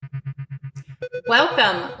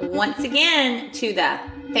Welcome once again to the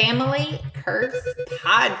Family Curse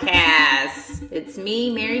Podcast. It's me,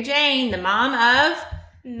 Mary Jane, the mom of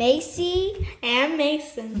Macy and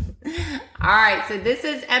Mason. All right, so this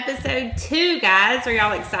is episode 2, guys. Are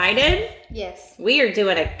y'all excited? Yes. We are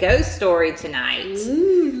doing a ghost story tonight.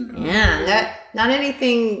 Ooh. Yeah, not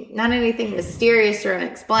anything mysterious or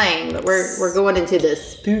unexplained, but we're going into the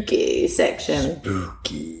spooky section.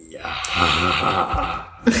 Spooky.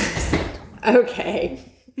 Okay.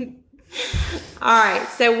 All right.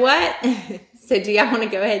 So do y'all want to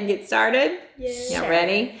go ahead and get started? Yeah. Y'all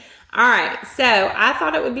ready? All right. So I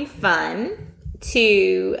thought it would be fun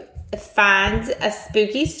to find a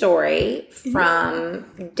spooky story from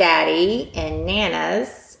Daddy and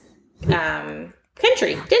Nana's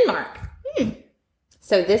country, Denmark.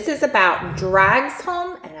 So this is about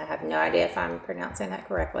Dragsholm, and I have no idea if I'm pronouncing that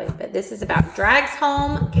correctly, but this is about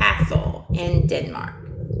Dragsholm Castle in Denmark.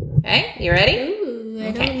 Okay, you ready? Ooh,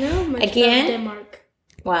 I don't know much about Denmark.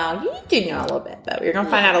 Well, you do know a little bit, but we're going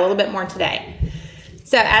to find out a little bit more today.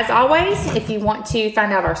 So, as always, if you want to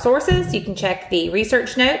find out our sources, you can check the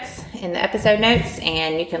research notes in the episode notes,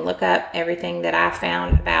 and you can look up everything that I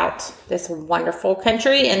found about this wonderful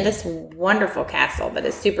country and this wonderful castle that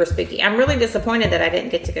is super spooky. I'm really disappointed that I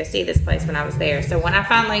didn't get to go see this place when I was there. So, when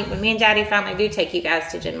me and Daddy finally do take you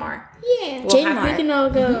guys to Denmark. Yeah, Denmark. We can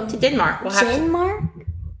all go to Denmark.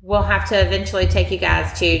 We'll have to eventually take you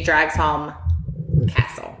guys to Dragsholm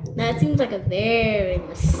Castle. That seems like a very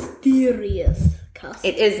mysterious castle.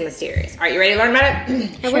 It is mysterious. Are you ready to learn about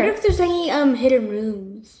it? I wonder if there's any hidden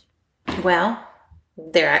rooms. Well,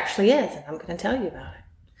 there actually is, and I'm going to tell you about it.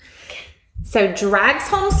 So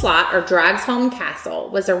Dragsholm Slot, or Dragsholm Castle,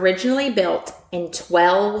 was originally built in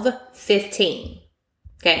 1215.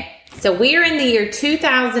 Okay, so we are in the year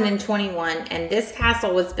 2021, and this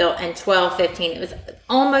castle was built in 1215. It was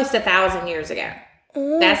almost 1,000 years ago.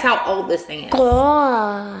 That's how old this thing is.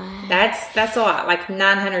 God. That's a lot, like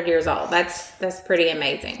 900 years old. That's pretty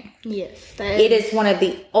amazing. Yes. It is one of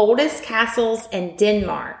the oldest castles in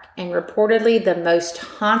Denmark and reportedly the most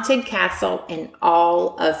haunted castle in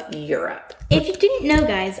all of Europe. If you didn't know,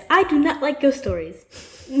 guys, I do not like ghost stories.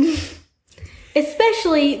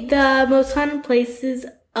 Especially the most haunted places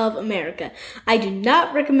of America. I do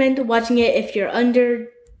not recommend watching it if you're under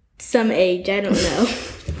some age. I don't know.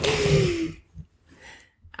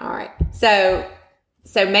 All right. So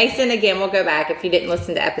Mason, again, we'll go back if you didn't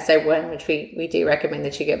listen to episode 1, which we do recommend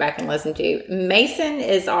that you go back and listen to. Mason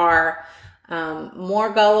is our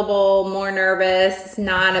more gullible, more nervous,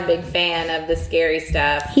 not a big fan of the scary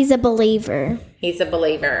stuff. He's a believer.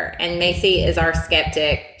 And Macy is our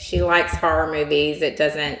skeptic. She likes horror movies. It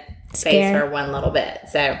doesn't faze her one little bit.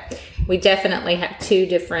 So we definitely have 2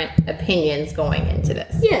 different opinions going into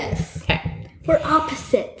this. Yes. Okay. We're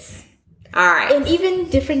opposites. All right. And even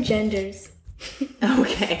different genders.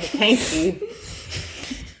 Okay, thank you.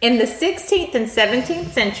 In the 16th and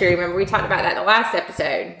 17th century, remember we talked about that in the last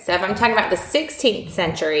episode. So if I'm talking about the 16th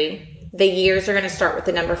century, the years are going to start with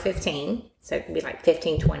the number 15. So it can be like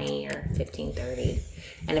 1520 or 1530.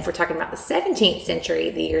 And if we're talking about the 17th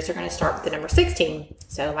century, the years are going to start with the number 16.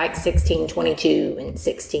 So like 1622 and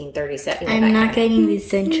 1637. I'm not getting these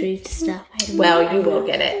century stuff. Well, you will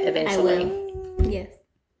get it eventually. I will. Yes.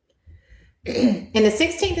 In the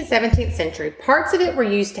 16th and 17th century, parts of it were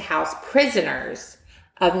used to house prisoners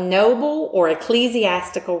of noble or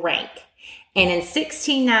ecclesiastical rank. And in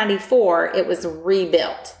 1694, it was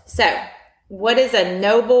rebuilt. So, what is a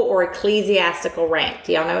noble or ecclesiastical rank?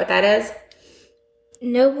 Do y'all know what that is?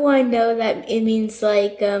 Noble, I know that it means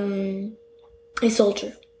like a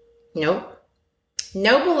soldier. Nope.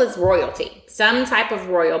 Noble is royalty. Some type of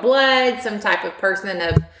royal blood, some type of person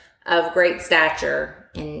of great stature.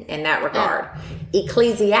 In that regard.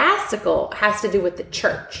 Ecclesiastical has to do with the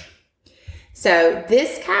church. So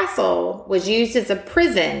this castle was used as a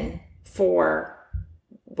prison for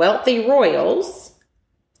wealthy royals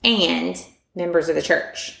and members of the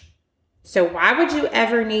church. So why would you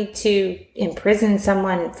ever need to imprison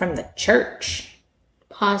someone from the church?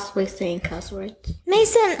 Possibly saying cuss words.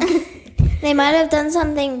 Mason, they might have done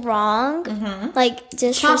something wrong. Mm-hmm. Like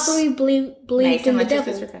possibly believed in the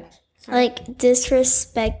devil. Like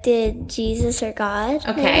disrespected Jesus or God.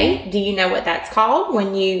 Okay. Mm-hmm. Do you know what that's called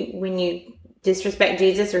when you disrespect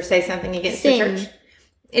Jesus or say something against the church?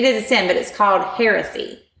 It is a sin, but it's called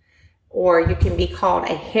heresy. Or you can be called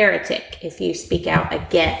a heretic if you speak out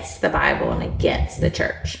against the Bible and against the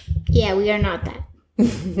church. Yeah, we are not that.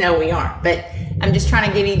 No, we aren't. But I'm just trying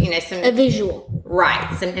to give you, some... a visual.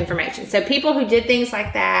 Right, some information. So people who did things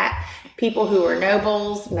like that, people who were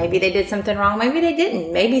nobles. Maybe they did something wrong. Maybe they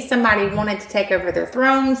didn't. Maybe somebody wanted to take over their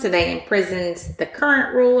throne, so they imprisoned the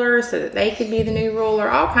current ruler so that they could be the new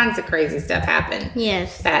ruler. All kinds of crazy stuff happened.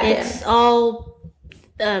 Yes. Back It's then. all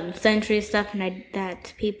century stuff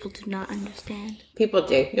that people do not understand. People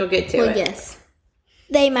do. You'll get to it. Yes.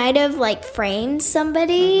 They might have like framed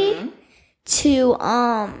somebody to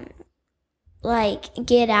like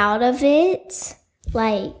get out of it.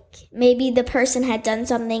 Like maybe the person had done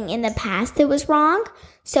something in the past that was wrong,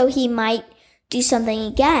 so he might do something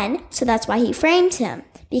again. So that's why he framed him,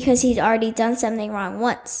 because he's already done something wrong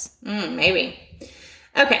once. Maybe.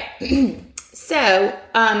 Okay. So,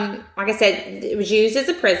 like I said, it was used as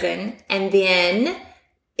a prison, and then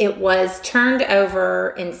it was turned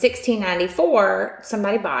over in 1694.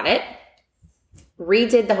 Somebody bought it,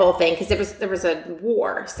 redid the whole thing because there was a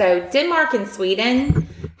war. So Denmark and Sweden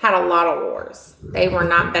had a lot of wars. They were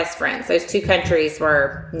not best friends. Those two countries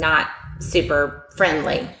were not super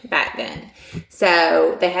friendly back then.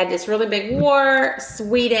 So they had this really big war.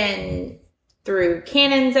 Sweden threw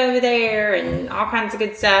cannons over there and all kinds of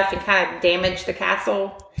good stuff and kind of damaged the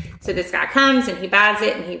castle. So this guy comes and he buys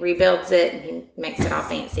it and he rebuilds it and he makes it all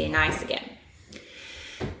fancy and nice again.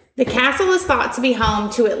 The castle is thought to be home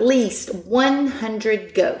to at least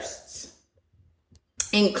 100 ghosts,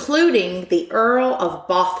 including the Earl of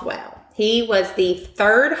Bothwell. He was the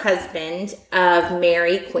third husband of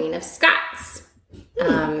Mary, Queen of Scots.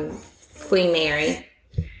 Queen Mary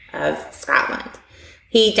of Scotland.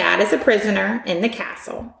 He died as a prisoner in the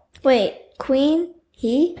castle. Wait, Queen?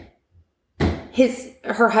 He?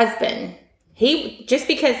 Her husband. Just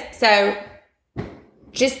because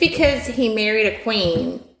he married a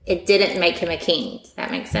queen, it didn't make him a king. Does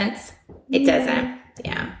that make sense? It doesn't.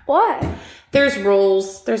 Yeah. Why? There's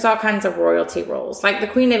rules. There's all kinds of royalty rules. Like the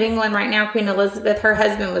Queen of England right now, Queen Elizabeth, her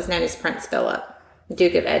husband was known as Prince Philip,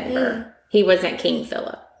 Duke of Edinburgh. He wasn't King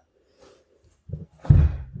Philip.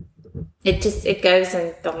 It goes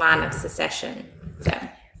in the line of succession. So,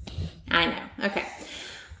 I know. Okay.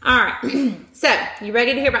 All right. So, you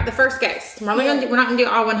ready to hear about the first ghost? We're not going to do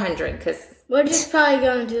all 100 because We're just probably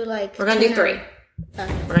going to do like... we're going to do 3.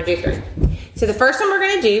 We're going to do 3. So, the first one we're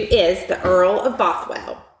going to do is the Earl of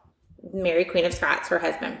Bothwell. Mary, Queen of Scots, her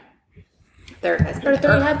husband. Third husband.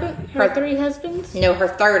 Her three husbands? No, her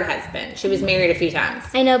third husband. She was married a few times.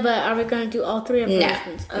 I know, but are we going to do all 3 of her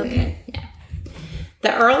husbands? Okay. No.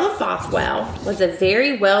 The Earl of Bothwell was a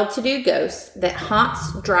very well-to-do ghost that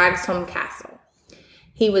haunts Dragsholm Castle.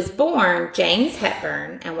 He was born James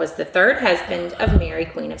Hepburn and was the third husband of Mary,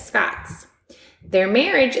 Queen of Scots. Their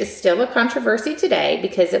marriage is still a controversy today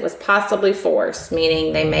because it was possibly forced,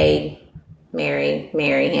 meaning they made Mary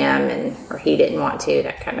marry him or he didn't want to,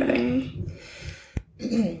 that kind of thing.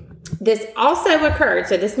 This also occurred,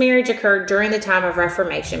 so this marriage occurred during the time of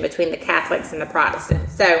Reformation between the Catholics and the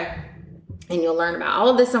Protestants. And you'll learn about all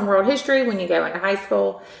of this in world history when you go into high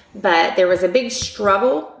school. But there was a big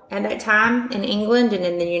struggle at that time in England and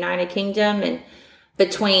in the United Kingdom and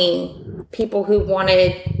between people who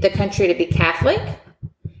wanted the country to be Catholic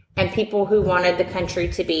and people who wanted the country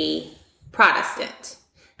to be Protestant.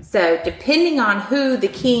 So depending on who the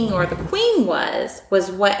king or the queen was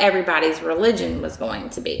what everybody's religion was going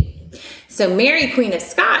to be. So Mary, Queen of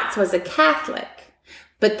Scots, was a Catholic.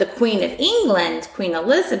 But the Queen of England, Queen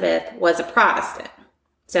Elizabeth, was a Protestant.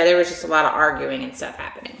 So there was just a lot of arguing and stuff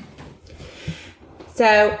happening.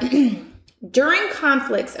 So during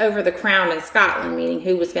conflicts over the crown in Scotland, meaning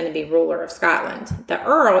who was going to be ruler of Scotland, the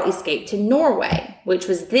Earl escaped to Norway, which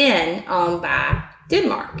was then owned by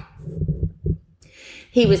Denmark.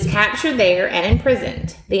 He was captured there and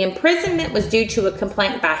imprisoned. The imprisonment was due to a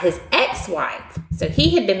complaint by his ex-wife. So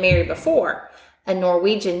he had been married before. A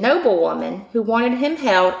Norwegian noblewoman who wanted him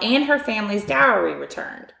held and her family's dowry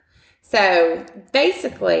returned. So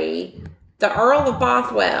basically, the Earl of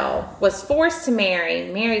Bothwell was forced to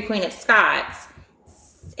marry Mary, Queen of Scots,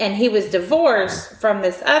 and he was divorced from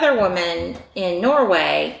this other woman in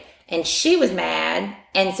Norway, and she was mad,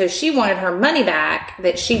 and so she wanted her money back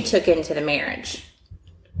that she took into the marriage.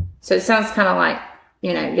 So it sounds kind of like,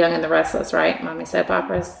 Young and the Restless, right? Mommy soap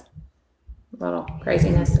operas. A little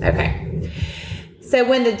craziness. Okay. So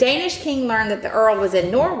when the Danish king learned that the Earl was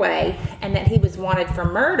in Norway and that he was wanted for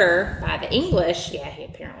murder by the English, he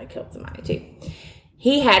apparently killed somebody too,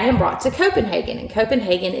 he had him brought to Copenhagen. And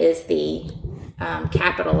Copenhagen is the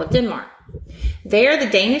capital of Denmark. There, the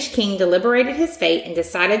Danish king deliberated his fate and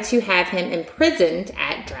decided to have him imprisoned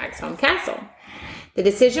at Dragsholm Castle. The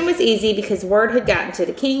decision was easy because word had gotten to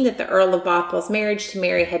the king that the Earl of Bothwell's marriage to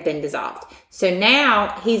Mary had been dissolved. So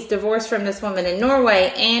now he's divorced from this woman in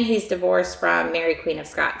Norway, and he's divorced from Mary, Queen of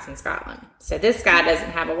Scots in Scotland. So this guy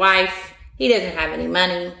doesn't have a wife. He doesn't have any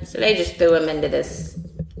money. So they just threw him into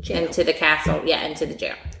into the castle. Yeah, into the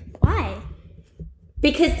jail. Why?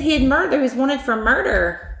 Because he was wanted for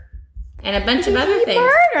murder. And a bunch of other things.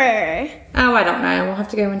 Murder. Oh, I don't know. We'll have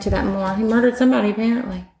to go into that more. He murdered somebody,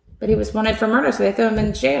 apparently. But he was wanted for murder, so they threw him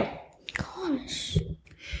in jail. Gosh.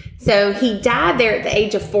 So he died there at the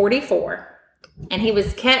age of 44. And he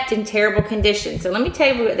was kept in terrible condition. So let me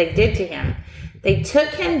tell you what they did to him. They took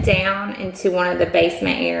him down into one of the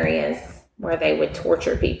basement areas where they would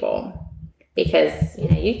torture people. Because,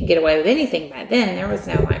 you could get away with anything back then. There was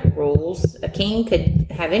no, rules. A king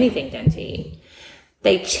could have anything done to you.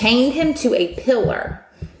 They chained him to a pillar.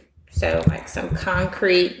 So, some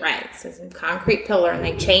concrete pillar, and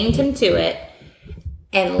they chained him to it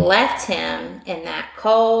and left him in that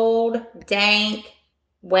cold, dank,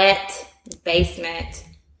 wet basement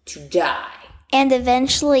to die. And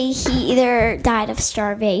eventually he either died of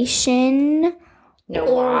starvation. No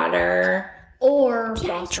water. Or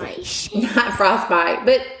dehydration. Not frostbite,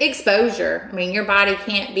 but exposure. I mean, your body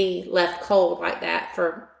can't be left cold like that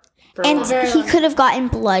for and he could have gotten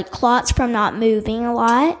blood clots from not moving a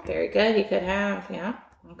lot. Very good. He could have,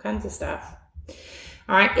 all kinds of stuff.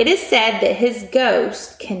 All right. It is said that his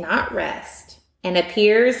ghost cannot rest and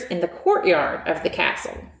appears in the courtyard of the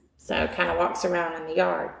castle. So kind of walks around in the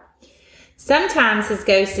yard. Sometimes his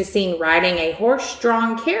ghost is seen riding a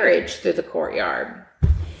horse-drawn carriage through the courtyard.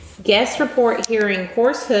 Guests report hearing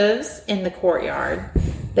horse hooves in the courtyard,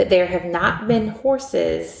 but there have not been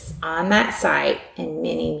horses on that site in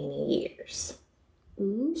many, many years.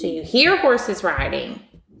 Ooh. So you hear horses riding,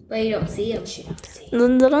 but you don't see them.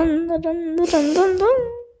 Dun, dun, dun, dun, dun, dun, dun,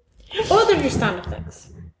 dun. Or they're just sound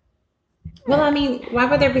effects. Well, I mean, why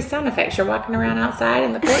would there be sound effects? You're walking around outside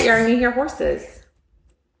in the courtyard and you hear horses.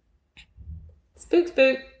 Spook,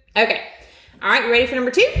 spook. Okay. All right, you ready for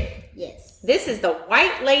number 2? Yes. This is the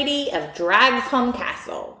White Lady of Dragsholm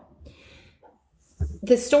Castle.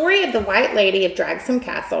 The story of the White Lady of Dragsholm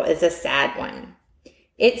Castle is a sad one.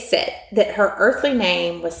 It's said that her earthly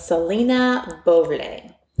name was Selina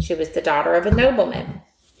Bovle. She was the daughter of a nobleman.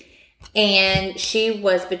 And she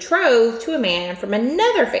was betrothed to a man from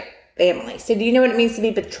another family. So do you know what it means to be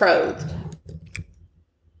betrothed?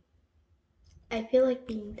 I feel like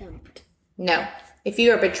being dumped. No. If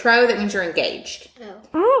you are betrothed, that means you're engaged.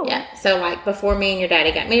 Oh. Yeah. So before me and your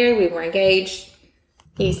daddy got married, we were engaged.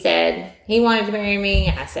 He said he wanted to marry me.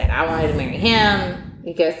 I said I wanted to marry him.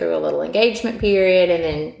 You go through a little engagement period, and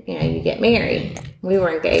then, you get married. We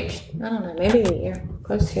were engaged, I don't know, maybe a year,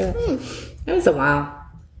 close to it. It was a while.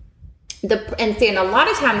 And a lot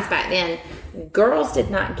of times back then, girls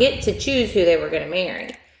did not get to choose who they were going to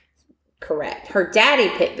marry. Correct. Her daddy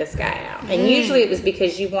picked this guy out. And usually it was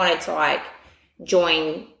because you wanted to,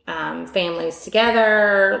 join families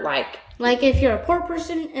together, like if you're a poor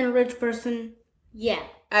person and a rich person, yeah.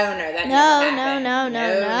 Oh no, that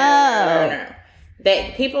No.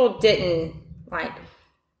 That people didn't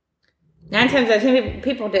 9 times out of 10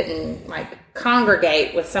 people didn't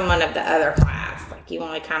congregate with someone of the other class. You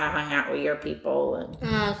only kind of hung out with your people, and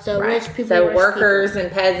rich people. So workers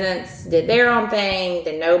and peasants did their own thing.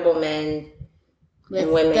 The noblemen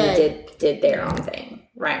and women did their own thing.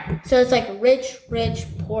 Right. So it's rich,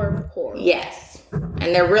 poor. Yes.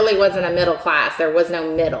 And there really wasn't a middle class. There was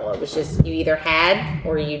no middle. It was just you either had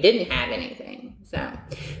or you didn't have anything. So,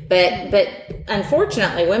 but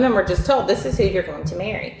unfortunately, women were just told this is who you're going to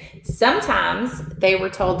marry. Sometimes they were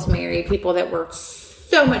told to marry people that were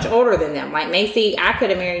so much older than them. Like Macy, I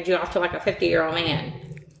could have married you off to a 50-year-old man.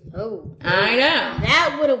 Oh. I know.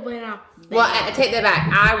 That would have went off. Well, I take that back.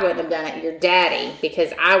 I wouldn't have done it. Your daddy,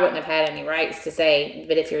 because I wouldn't have had any rights to say,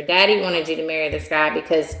 but if your daddy wanted you to marry this guy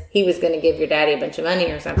because he was going to give your daddy a bunch of money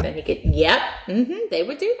or something, he could, they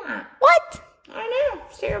would do that. What? I know.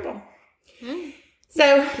 It's terrible.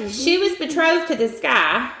 So she was betrothed to this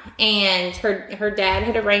guy, and her dad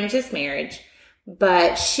had arranged this marriage,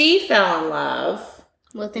 but she fell in love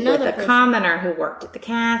with a commoner who worked at the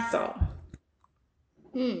castle.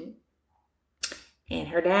 And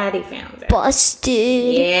her daddy found out.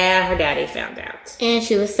 Busted. Yeah, her daddy found out. And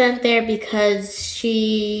she was sent there because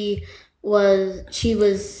she was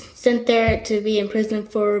sent there to be in prison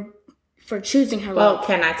for choosing her love. Well,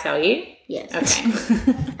 can I tell you? Yes.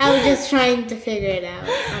 Okay. I was just trying to figure it out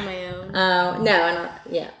on my own. Oh, no.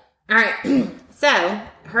 Yeah. All right. So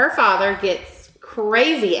her father gets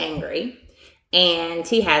crazy angry, and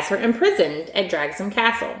he has her imprisoned at Dragsholm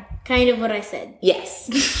Castle. kind of what I said.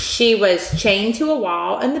 Yes. She was chained to a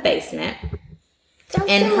wall in the basement. Sounds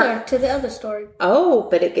similar to the other story. Oh,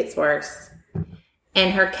 but it gets worse.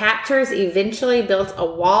 And her captors eventually built a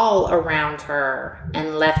wall around her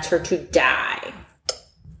and left her to die.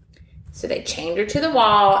 So they chained her to the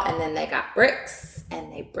wall, and then they got bricks,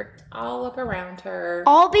 and they bricked all up around her.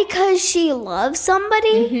 All because she loves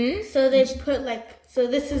somebody? Mm-hmm. So they put so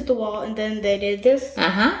this is the wall, and then they did this?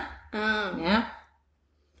 Uh-huh. Yeah.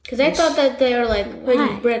 Because I thought that they were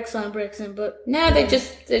putting bricks on bricks and bricks. No, they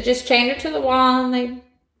just chained her to the wall, and they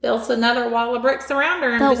built another wall of bricks around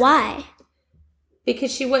her. But why?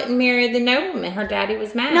 Because she wouldn't marry the nobleman. Her daddy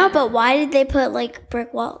was mad. No, but why did they put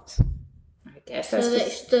brick walls? I guess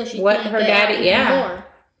that's so she what can't her get daddy. out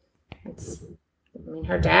Yeah.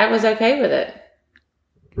 Her dad was okay with it.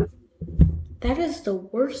 That is the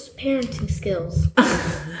worst parenting skills.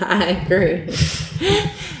 I agree.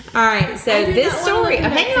 All right, so this story,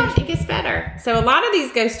 hang on, it gets better. So a lot of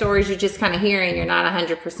these ghost stories you just kind of hear and you're not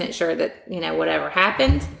 100% sure that, whatever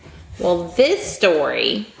happened. Well, this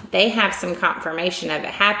story, they have some confirmation of it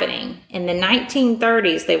happening. In the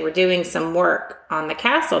 1930s, they were doing some work on the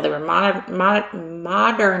castle. They were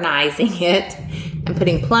modernizing it and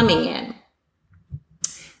putting plumbing in.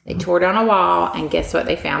 They tore down a wall, and guess what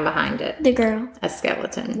they found behind it? The girl. A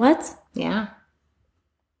skeleton. What? Yeah.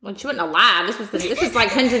 Well, she wasn't alive. This was like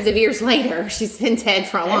hundreds of years later. She's been dead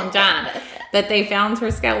for a long time. But they found her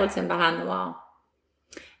skeleton behind the wall.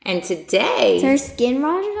 And today... Is her skin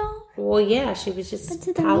rotted off? Well, yeah. She was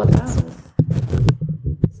just pile of bones.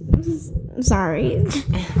 Sorry.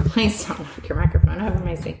 Please don't knock your microphone over,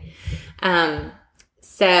 Macy.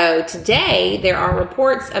 So today, there are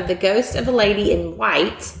reports of the ghost of a lady in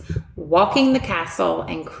white walking the castle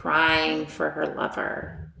and crying for her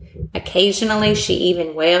lover. Occasionally, she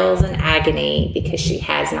even wails in agony because she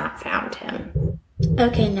has not found him.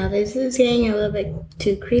 Okay, now this is getting a little bit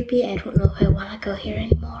too creepy. I don't know if I want to go here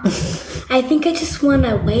anymore. I think I just want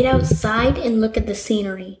to wait outside and look at the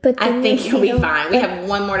scenery. But I think you'll be fine. We have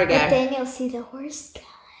one more to go. But then you'll see the horse guy.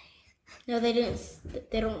 No, they didn't.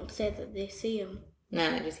 They don't say that they see him. No,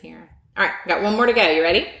 they just hear her. All right, got one more to go. You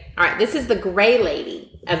ready? All right, this is the Gray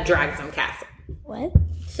Lady of Dragsholm Castle. What?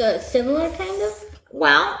 So it's similar, kind of?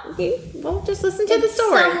 Well, just listen to the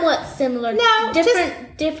story. Somewhat similar. No,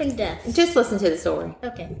 different deaths. Just listen to the story.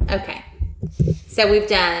 Okay. Okay. So we've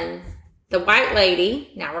done the White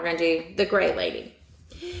Lady. Now we're going to do the Gray Lady.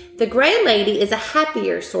 The Gray Lady is a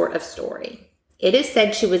happier sort of story. It is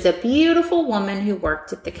said she was a beautiful woman who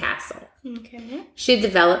worked at the castle. Okay. She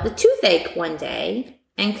developed a toothache one day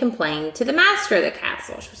and complained to the master of the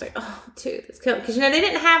castle. She was like, "Oh, tooth is killing." Because, they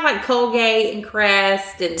didn't have Colgate and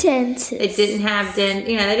Crest and dentists. They didn't have they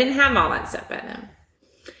didn't have all that stuff at them.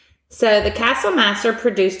 So the castle master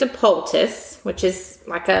produced a poultice, which is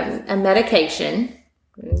like a medication,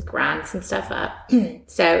 and grinds some stuff up.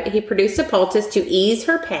 So he produced a poultice to ease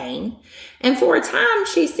her pain, and for a time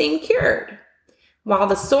she seemed cured. While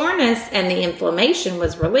the soreness and the inflammation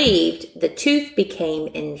was relieved, the tooth became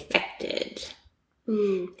infected.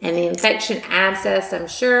 And the infection abscessed, I'm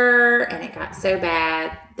sure, and it got so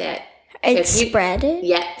bad that... It spread it?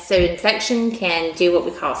 Yeah, so infection can do what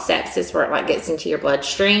we call sepsis, where it gets into your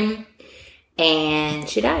bloodstream, and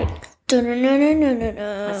she died. No.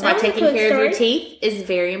 That's why taking care of your teeth is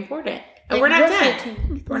very important. We're not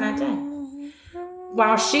done. We're not done.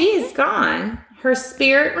 While she is gone, her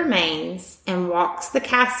spirit remains and walks the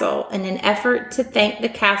castle in an effort to thank the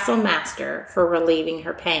castle master for relieving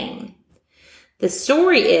her pain. The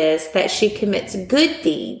story is that she commits good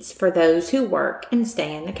deeds for those who work and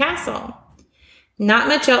stay in the castle. Not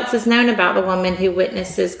much else is known about the woman who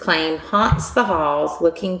witnesses claim haunts the halls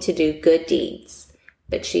looking to do good deeds,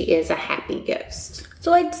 but she is a happy ghost.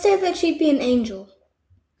 So I'd say that she'd be an angel.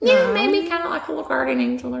 Yeah, maybe kind of like a little guardian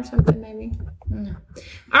angel or something, maybe. No.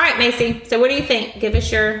 All right, Macy. So what do you think? Give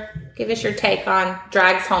us your take on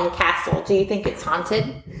Dragsholm Castle. Do you think it's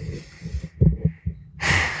haunted?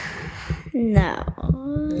 No.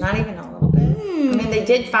 Not even a little bit. I mean, they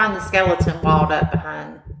did find the skeleton walled up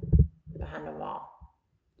behind a wall.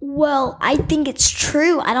 Well, I think it's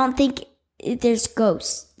true. I don't think there's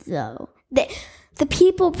ghosts, though. The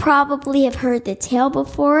people probably have heard the tale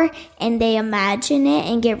before, and they imagine it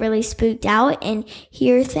and get really spooked out and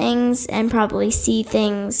hear things and probably see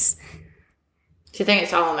things. Do you think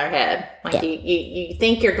it's all in their head? Yeah. You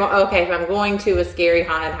think you're going, okay, if I'm going to a scary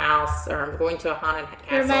haunted house or I'm going to a haunted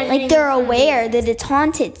castle. They're aware that it's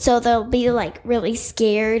haunted, so they'll be really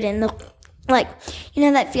scared and they'll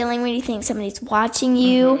that feeling when you think somebody's watching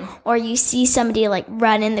you or you see somebody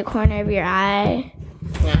run in the corner of your eye.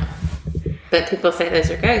 Yeah. But people say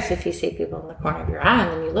those are ghosts if you see people in the corner of your eye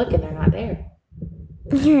and then you look and they're not there.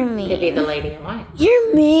 You're mean. Could be the lady in white.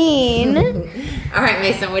 You're mean. All right,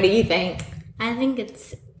 Mason, what do you think? I think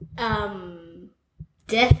it's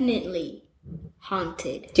definitely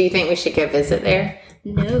haunted. Do you think we should go visit there?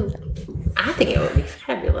 No. I think it would be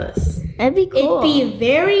fabulous. That'd be cool. It'd be a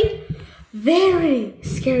very, very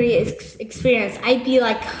scary experience. I'd be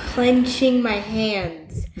like clenching my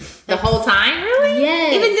hands. The whole time, really?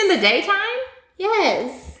 Yes. Even in the daytime?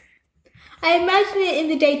 Yes. I imagined it in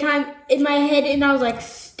the daytime in my head, and I was like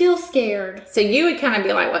still scared. So you would kind of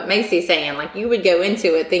be like what Macy's saying, like you would go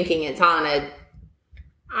into it thinking it's haunted.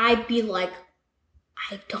 I'd be like,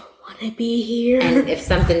 I don't want to be here. And if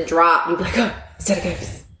something dropped, you'd be like, oh, is that a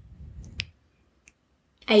ghost?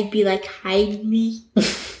 I'd be like, hide me.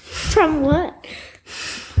 From what?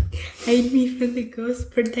 Hide me from the ghost.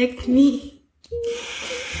 Protect me.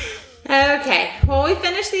 Okay. Well, we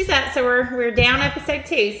finished these up, so we're down episode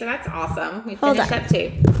 2, so that's awesome. We finished up 2.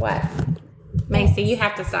 What? Macy, you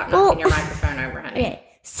have to stop knocking your microphone over, honey. Okay.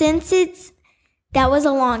 Since that was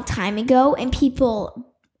a long time ago and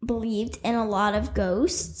people believed in a lot of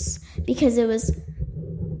ghosts because it was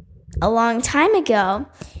a long time ago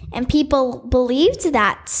and people believed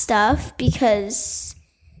that stuff because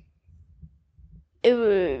it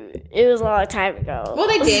was a long time ago. Well,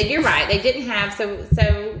 they did. You're right. They didn't have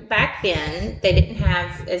so back then. They didn't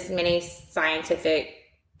have as many scientific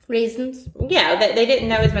Reasons? Yeah, they didn't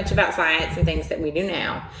know as much about science and things that we do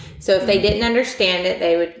now. So if they didn't understand it,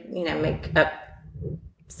 they would make up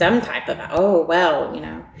some type of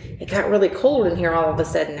it got really cold in here all of a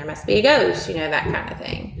sudden. There must be a ghost. That kind of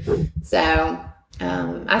thing. So.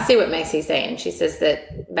 I see what Macy's saying. She says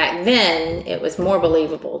that back then it was more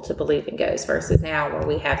believable to believe in ghosts versus now where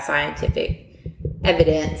we have scientific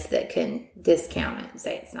evidence that can discount it and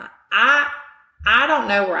say it's not. I don't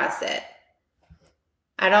know where I sit.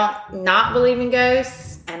 I don't not believe in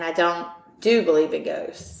ghosts and I don't do believe in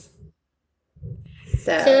ghosts.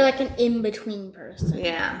 So you're like an in-between person.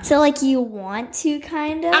 Yeah. So like you want to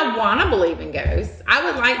kind of? I want to believe in ghosts. I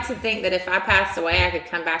would like to think that if I passed away, I could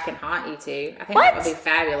come back and haunt you too. I think that would be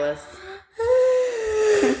fabulous.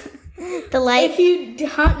 If you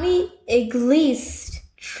haunt me, at least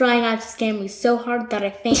try not to scare me so hard that I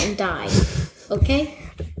faint and die. Okay?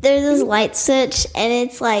 There's this light switch and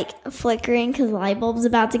it's like flickering because the light bulb's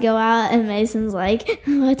about to go out and Mason's like,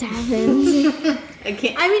 what happened?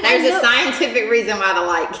 There's a scientific reason why the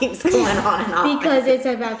light keeps going on and off. Because it's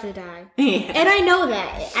about to die. Yeah. And I know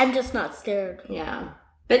that. I'm just not scared. Yeah.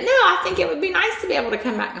 But no, I think it would be nice to be able to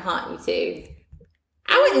come back and haunt you too.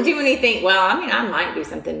 I wouldn't do anything. Well, I might do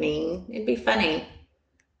something mean. It'd be funny.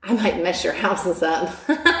 I might mess your houses up.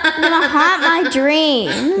 I'm gonna haunt my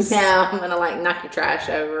dreams. No, I'm gonna knock your trash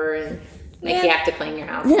over and make you have to clean your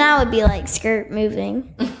house. Then I would be like skirt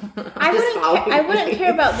moving. I wouldn't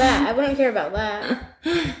care about that. I wouldn't care about that.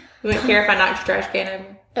 You wouldn't care if I knocked your trash can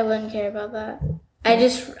over? I wouldn't care about that.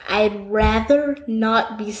 I'd rather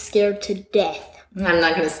not be scared to death. I'm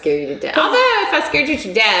not gonna scare you to death. Although if I scared you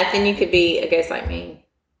to death, then you could be a ghost like me.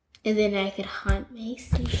 And then I could haunt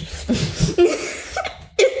Macy.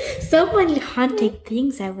 So many haunting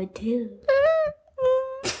things I would do.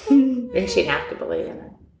 Then she'd have to believe in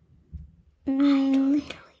it. I'd literally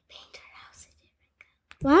paint her house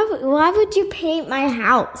a Why different color. why would you paint my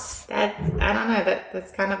house? I don't know.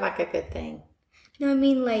 That's kind of like a good thing. No, I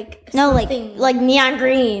mean like like neon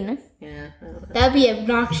green. Yeah. That'd be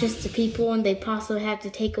obnoxious to people, and they'd possibly have to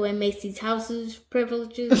take away Macy's house's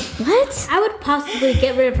privileges. What? I would possibly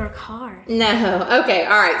get rid of her car. No. Okay.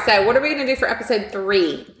 All right. So what are we going to do for episode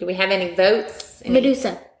 3? Do we have any votes?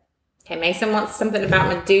 Medusa. Okay. Mason wants something about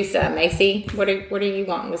Medusa. Macy, what are you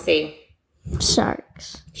wanting to see?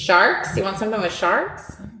 Sharks. Sharks? You want something with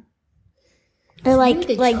sharks? Or like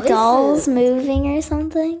dolls moving or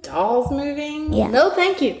something? Dolls moving? Yeah. No,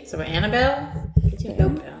 thank you. So Annabelle? Get you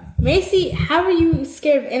Annabelle. Macy, how are you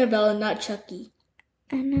scared of Annabelle and not Chucky?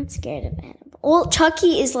 I'm not scared of Annabelle. Well,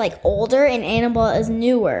 Chucky is like older and Annabelle is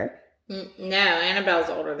newer. No,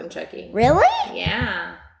 Annabelle's older than Chucky. Really?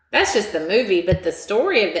 Yeah. That's just the movie, but the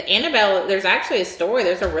story of the Annabelle, there's actually a story.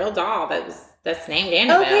 There's a real doll that's named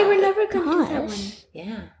Annabelle. Okay, we're never gonna do that one.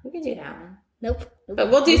 Yeah, we can do that one. Nope.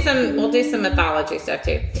 But we'll do some mythology stuff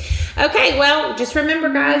too. Okay, well, just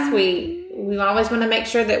remember guys, we always want to make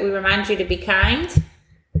sure that we remind you to be kind.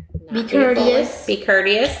 Be courteous. Be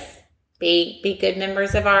courteous. Be good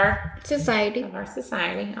members of our society. All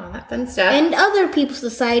that fun stuff. And other people's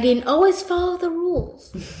society, and always follow the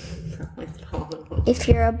rules. If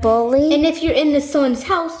you're a bully. And if you're in someone's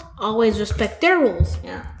house, always respect their rules.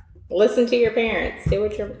 Yeah. Listen to your parents.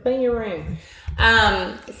 Clean your room.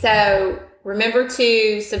 So remember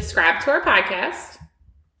to subscribe to our podcast,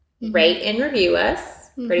 rate and review us.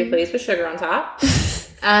 Pretty please with sugar on top.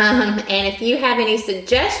 And if you have any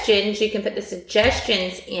suggestions, you can put the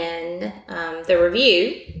suggestions in the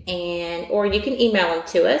review, or you can email them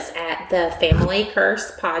to us at the Family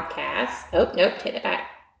Curse Podcast. Oh, nope, take it back.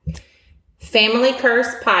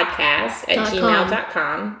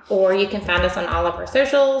 familycursepodcast@gmail.com, or you can find us on all of our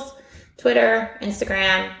socials, Twitter,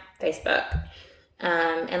 Instagram, Facebook,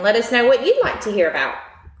 and let us know what you'd like to hear about.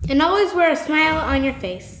 And always wear a smile on your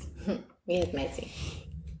face. Yes, Macy.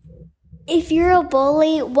 If you're a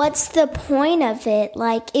bully, what's the point of it?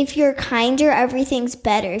 Like, if you're kinder, everything's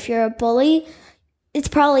better. If you're a bully, it's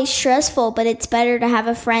probably stressful, but it's better to have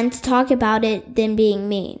a friend to talk about it than being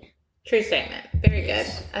mean. True statement. Very good.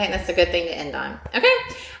 I think that's a good thing to end on. Okay.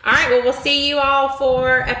 All right. Well, we'll see you all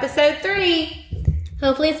for episode 3.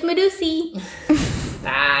 Hopefully it's Medusi.